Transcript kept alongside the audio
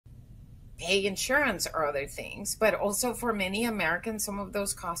pay insurance or other things, but also for many Americans, some of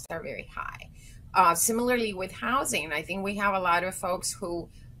those costs are very high. Similarly with housing, I think we have a lot of folks who.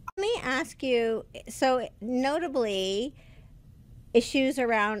 Let me ask you, so notably, issues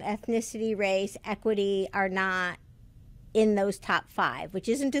around ethnicity, race, equity are not in those top 5, which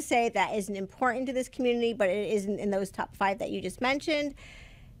isn't to say that isn't important to this community, but it isn't in those top 5 that you just mentioned.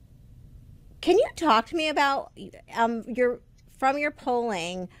 Can you talk to me about from your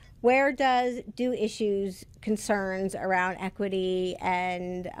polling, where do issues, concerns around equity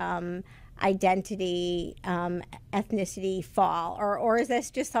and identity, ethnicity fall, or is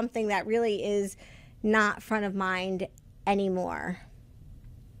this just something that really is not front of mind anymore?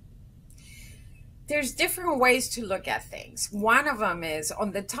 There's different ways to look at things. One of them is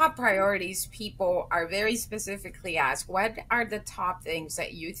on the top priorities, people are very specifically asked, what are the top things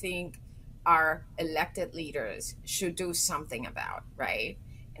that you think our elected leaders should do something about, right?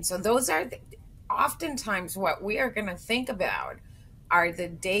 And so those are oftentimes what we are going to think about are the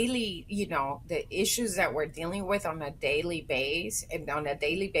daily, the issues that we're dealing with on a daily basis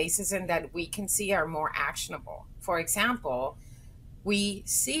and that we can see are more actionable. For example, we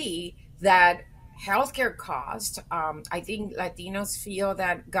see that healthcare costs, I think Latinos feel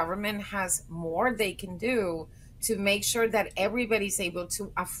that government has more they can do to make sure that everybody's able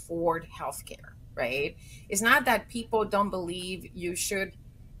to afford healthcare, right? It's not that people don't believe you should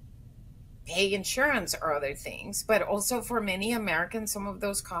pay insurance or other things, but also for many Americans, some of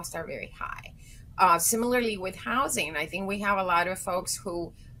those costs are very high. Similarly with housing, I think we have a lot of folks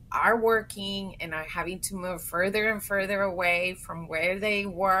who are working and are having to move further and further away from where they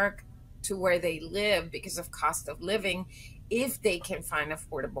work to where they live because of cost of living, if they can find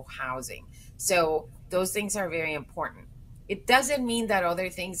affordable housing. So those things are very important. It doesn't mean that other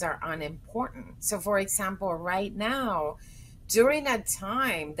things are unimportant. So for example, right now, during a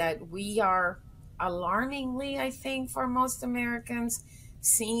time that we are alarmingly, I think for most Americans,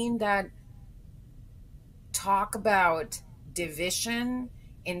 seeing that talk about division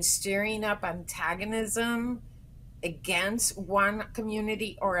and stirring up antagonism against one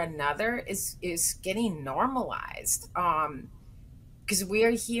community or another is getting normalized, because we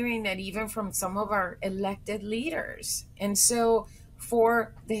are hearing that even from some of our elected leaders. And so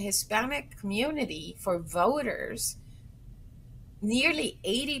for the Hispanic community, for voters, nearly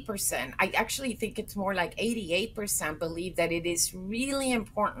 80%, I actually think it's more like 88%, believe that it is really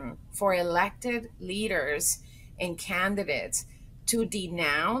important for elected leaders and candidates to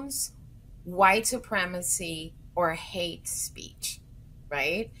denounce white supremacy or hate speech,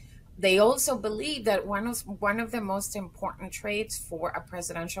 right? They also believe that one of the most important traits for a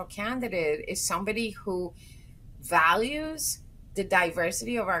presidential candidate is somebody who values the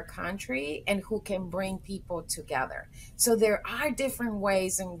diversity of our country and who can bring people together. So there are different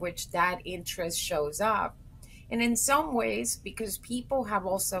ways in which that interest shows up. And in some ways, because people have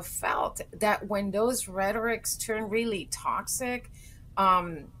also felt that when those rhetorics turn really toxic,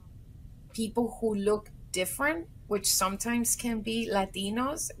 people who look different, which sometimes can be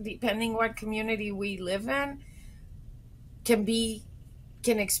Latinos, depending what community we live in,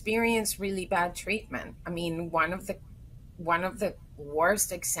 can experience really bad treatment. I mean, one of the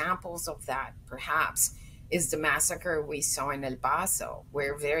worst examples of that, perhaps, is the massacre we saw in El Paso,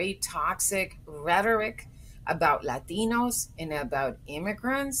 where very toxic rhetoric about Latinos and about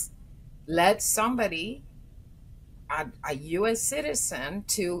immigrants led somebody, a U.S. citizen,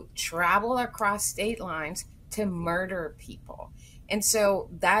 to travel across state lines to murder people. And so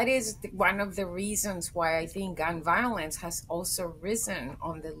that is one of the reasons why I think gun violence has also risen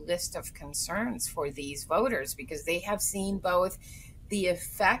on the list of concerns for these voters, because they have seen both the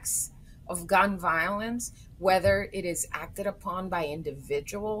effects of gun violence, whether it is acted upon by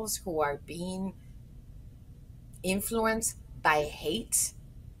individuals who are being influenced by hate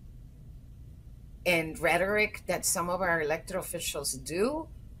and rhetoric that some of our elected officials do,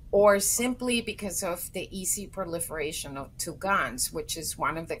 or simply because of the easy proliferation of to guns, which is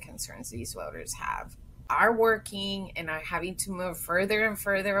one of the concerns these voters have, are working and are having to move further and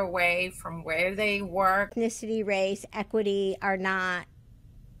further away from where they work. Ethnicity, race, equity are not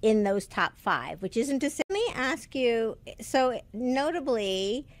in those top 5, which isn't to say. Let me ask you, so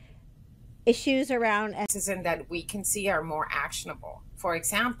notably, issues around and that we can see are more actionable. For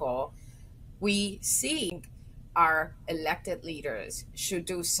example, we see our elected leaders should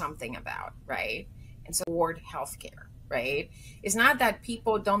do something about, right? And so afford healthcare, right? It's not that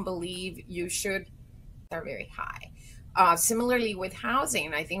people don't believe you should, are very high. Similarly with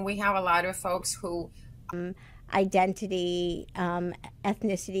housing, I think we have a lot of folks who identity,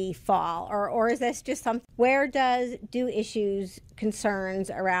 ethnicity fall? Or is this just something, where do issues, concerns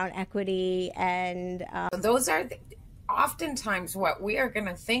around equity and those are oftentimes what we are going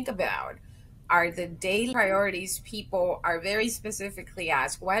to think about are the daily priorities. People are very specifically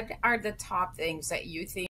asked, what are the top things that you think